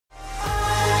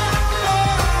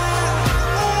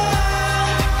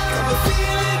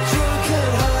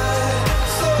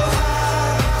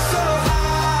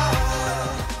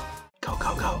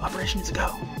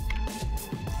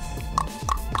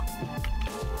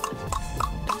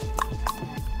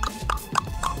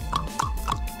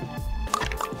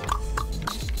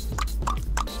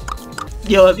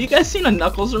Yo, have you guys seen a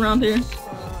Knuckles around here?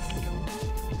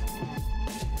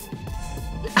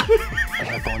 I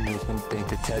have only one thing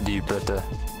to tell you, brother.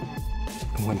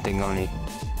 One thing only.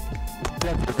 The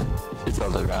devil is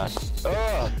all around.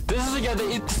 Oh, this is the guy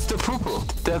that eats the poo-poo.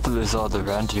 The devil is all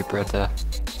around you, brother.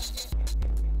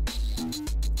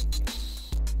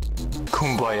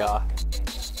 Kumbaya.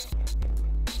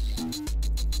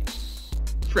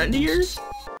 Friend of yours?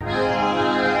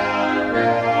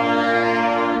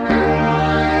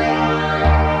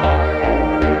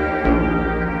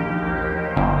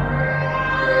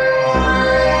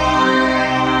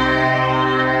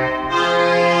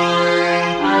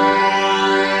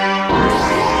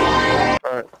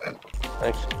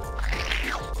 Thanks.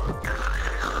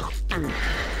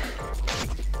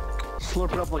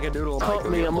 Slurp it up like a noodle. Help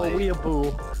me, I'm a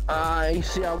weeaboo. You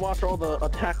see, I watched all the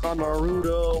Attack on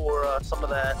Naruto, or some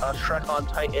of that Shrek on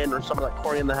Titan, or some of that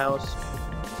Cory in the House.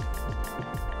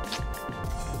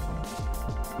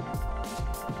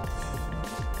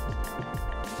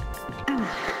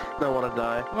 I want to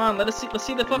die. Come on, let's see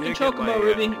the fucking Chocobo,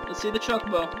 Ruby. Let's see the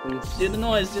Chocobo. Do the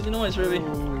noise, Ruby.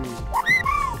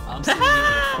 I'm seeing you.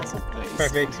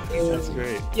 Perfect. That's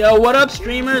great. Yo, what up,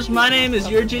 streamers? My name is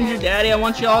Your Ginger Daddy. I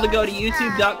want you all to go to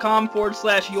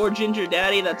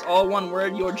youtube.com/YourGingerDaddy. That's all one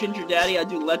word, Your Ginger Daddy. I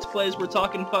do Let's Plays. We're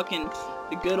talking fucking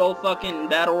the good old fucking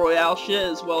Battle Royale shit,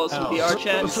 as well as some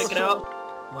VRChat. Check it out.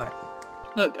 What?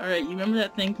 Look, alright, you remember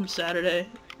that thing from Saturday?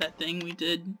 That thing we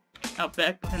did out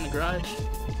back behind the garage?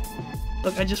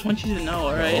 Look, I just want you to know,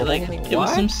 alright? Like, it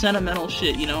was some sentimental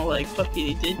shit, you know? Like, fuck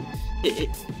it,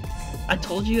 I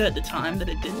told you at the time that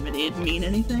it didn't mean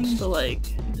anything, but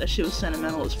like, that shit was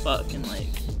sentimental as fuck, and like,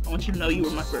 I want you to know you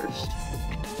were my first.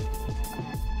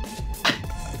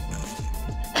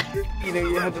 You know,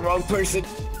 you had the wrong person.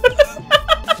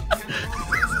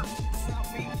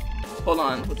 Hold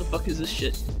on, what the fuck is this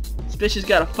shit? This bitch has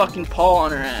got a fucking paw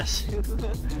on her ass.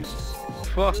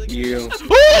 Fuck you.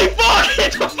 Holy fuck!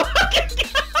 It's a fucking guy!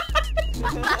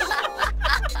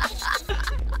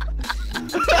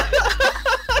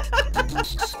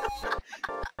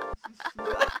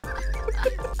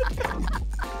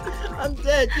 I'm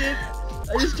dead, dude.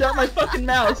 I just dropped my fucking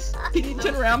mouse. Can you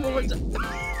turn around one more time?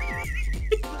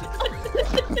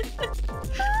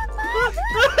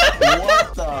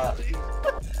 What the?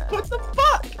 What the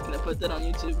fuck? Can I put that on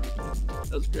YouTube?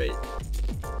 That was great.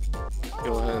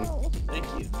 Go ahead. Thank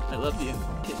you. I love you.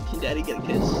 Can Daddy get a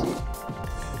kiss?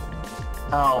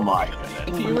 Oh my goodness.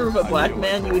 If you were a black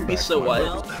man, you would be so white.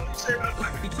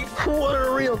 What a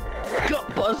real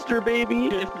gut buster, baby!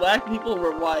 If black people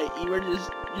were white, you were just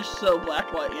so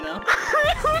black-white, you know?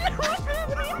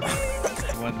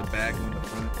 One in the back, one in the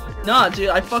front. Nah, dude,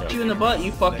 I fucked you in the butt,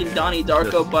 you fucking Donnie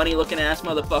Darko bunny-looking ass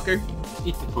motherfucker.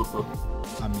 Eat the poo-poo.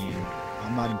 I mean,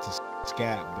 I'm not into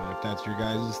scat, but if that's your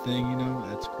guys' thing, you know,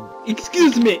 that's cool.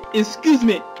 Excuse me.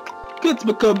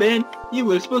 Chocobo man, you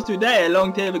were supposed to die a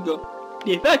long time ago.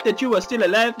 The fact that you are still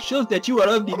alive shows that you are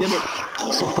of the devil.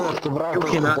 You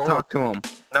cannot talk to him.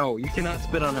 No, you cannot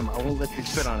spit on him. I won't let you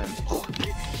spit on him.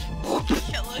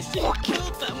 Kill us, you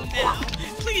killed them now.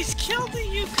 Please kill the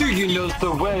you. Do you know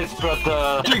the way,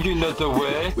 brother? Do you know the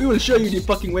way? We will show you the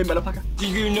fucking way, motherfucker. Do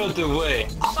you know the way?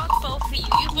 Fuck both of you.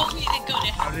 You both need to go to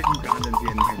hell. How did Ugandans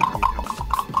get in here?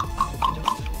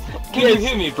 Can you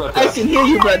hear me, brother? I can hear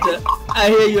you, brother. I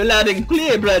hear you loud and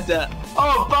clear, brother.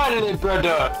 Oh, finally,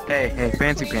 brother! Hey,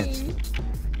 fancy pants.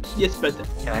 Yes, brother.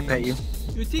 Can I pet you?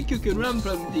 You think you can run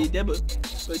from the devil,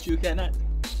 but you cannot.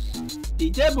 The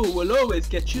devil will always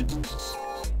get you.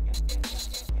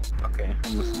 Okay,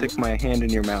 I'm gonna stick my hand in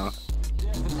your mouth.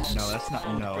 No, that's not.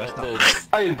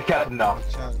 I am the captain now.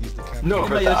 He's the captain. No,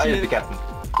 brother, I am the captain.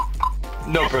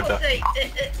 No, brother.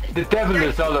 The devil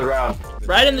is all around.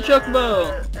 Right in the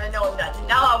Chocobo. No,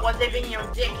 now I was having your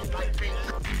dick in my face.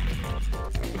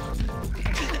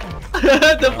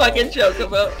 The fucking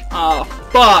Chocobo. Oh,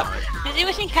 fuck. Is he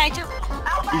wishing Kaito?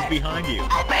 He's behind you.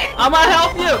 I'm gonna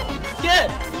help you.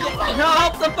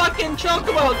 Help the fucking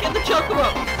Chocobo. Get the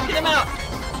Chocobo. Get him out.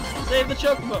 Save the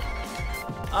Chocobo.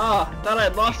 Ah, thought I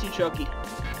had lost you, Choky.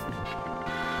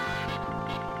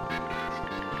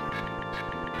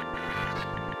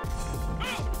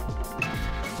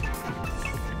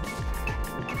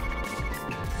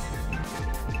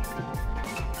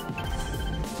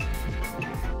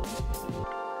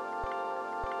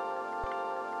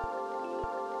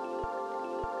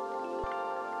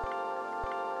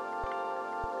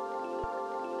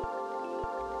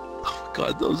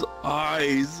 God, those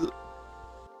eyes.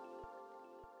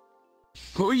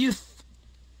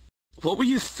 What were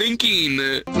you thinking?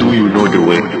 Do you know the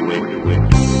way?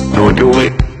 Know the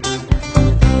way?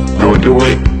 Know the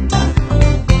way?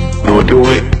 Know do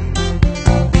it.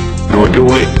 No do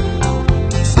it.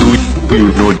 Do you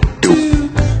no do.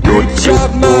 No do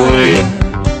boy.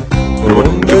 No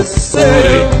do boy.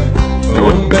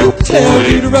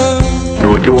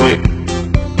 No do boy.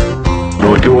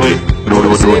 No do it. No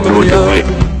do it. No do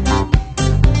it.